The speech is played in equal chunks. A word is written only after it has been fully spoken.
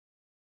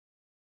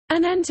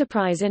An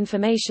enterprise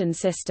information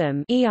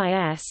system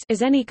 (EIS)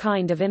 is any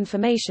kind of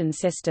information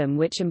system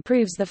which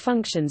improves the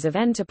functions of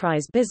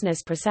enterprise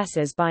business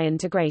processes by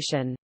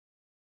integration.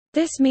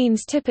 This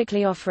means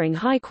typically offering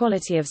high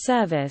quality of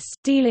service,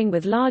 dealing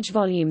with large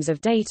volumes of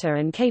data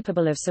and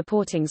capable of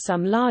supporting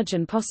some large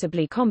and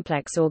possibly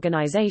complex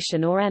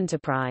organization or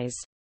enterprise.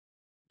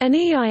 An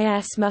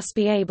EIS must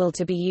be able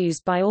to be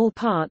used by all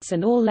parts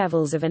and all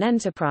levels of an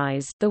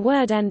enterprise. The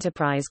word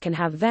enterprise can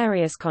have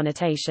various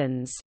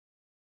connotations.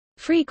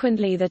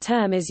 Frequently the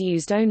term is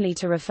used only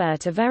to refer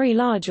to very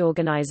large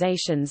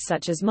organizations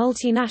such as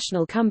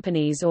multinational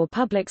companies or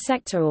public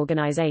sector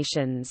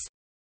organizations.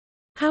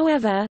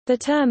 However, the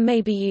term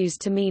may be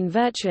used to mean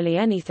virtually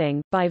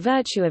anything, by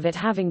virtue of it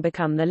having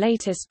become the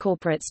latest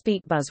corporate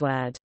speak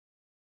buzzword.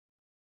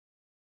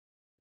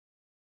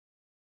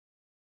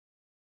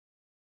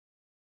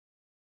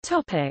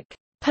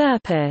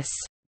 Purpose.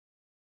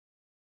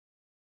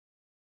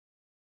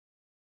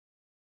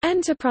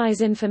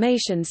 Enterprise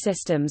information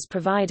systems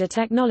provide a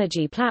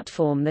technology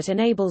platform that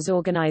enables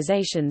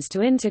organizations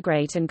to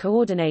integrate and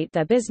coordinate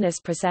their business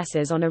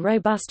processes on a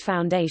robust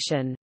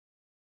foundation.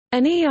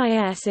 An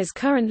EIS is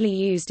currently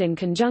used in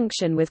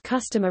conjunction with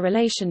customer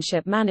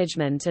relationship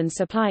management and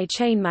supply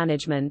chain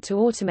management to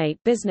automate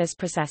business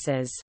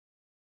processes.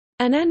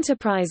 An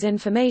enterprise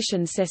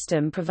information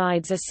system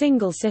provides a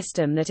single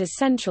system that is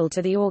central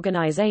to the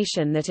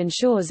organization that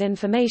ensures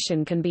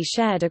information can be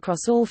shared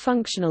across all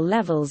functional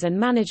levels and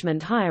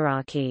management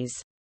hierarchies.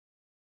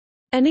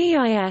 An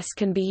EIS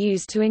can be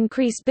used to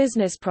increase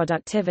business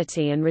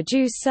productivity and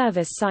reduce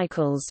service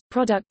cycles,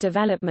 product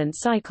development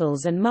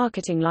cycles and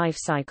marketing life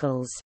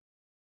cycles.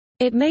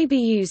 It may be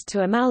used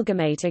to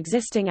amalgamate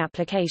existing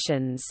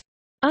applications.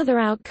 Other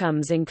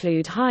outcomes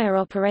include higher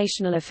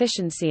operational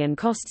efficiency and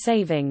cost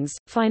savings.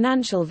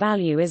 Financial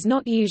value is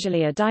not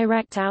usually a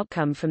direct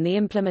outcome from the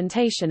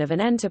implementation of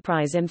an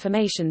enterprise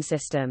information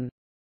system.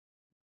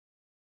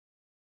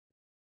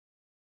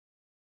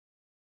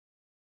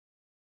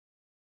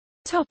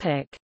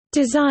 Topic: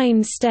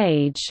 Design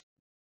stage.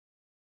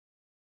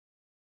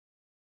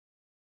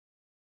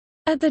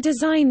 At the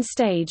design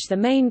stage, the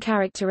main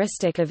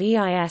characteristic of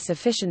EIS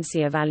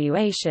efficiency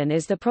evaluation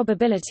is the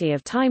probability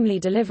of timely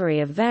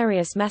delivery of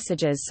various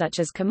messages such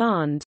as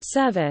command,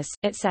 service,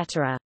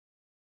 etc.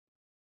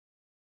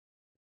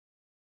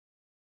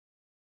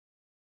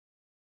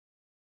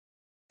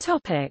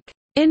 Topic: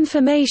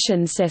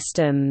 Information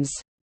systems.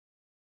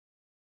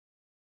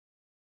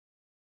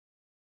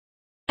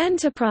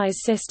 Enterprise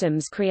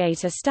systems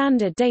create a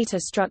standard data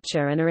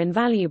structure and are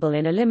invaluable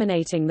in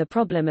eliminating the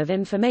problem of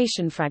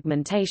information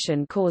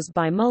fragmentation caused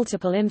by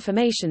multiple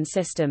information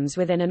systems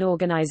within an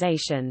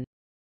organization.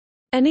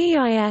 An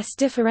EIS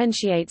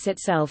differentiates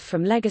itself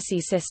from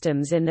legacy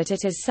systems in that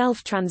it is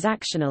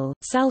self-transactional,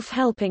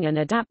 self-helping and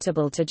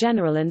adaptable to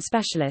general and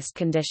specialist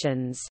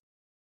conditions.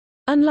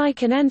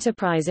 Unlike an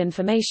enterprise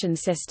information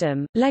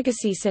system,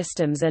 legacy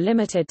systems are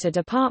limited to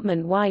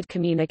department-wide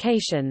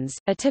communications.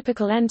 A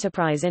typical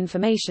enterprise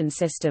information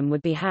system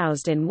would be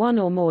housed in one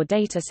or more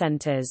data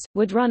centers,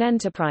 would run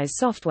enterprise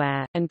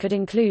software, and could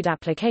include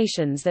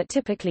applications that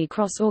typically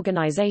cross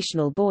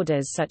organizational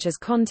borders such as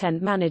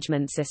content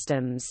management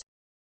systems.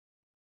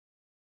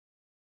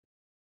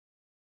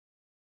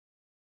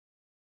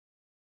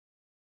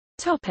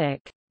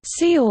 Topic: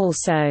 See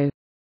also: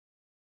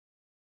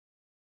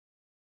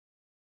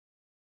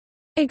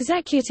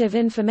 Executive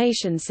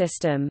Information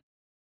System,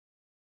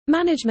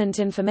 Management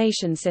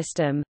Information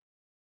System,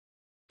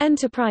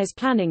 Enterprise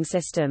Planning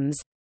Systems,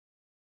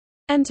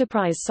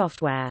 Enterprise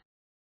Software.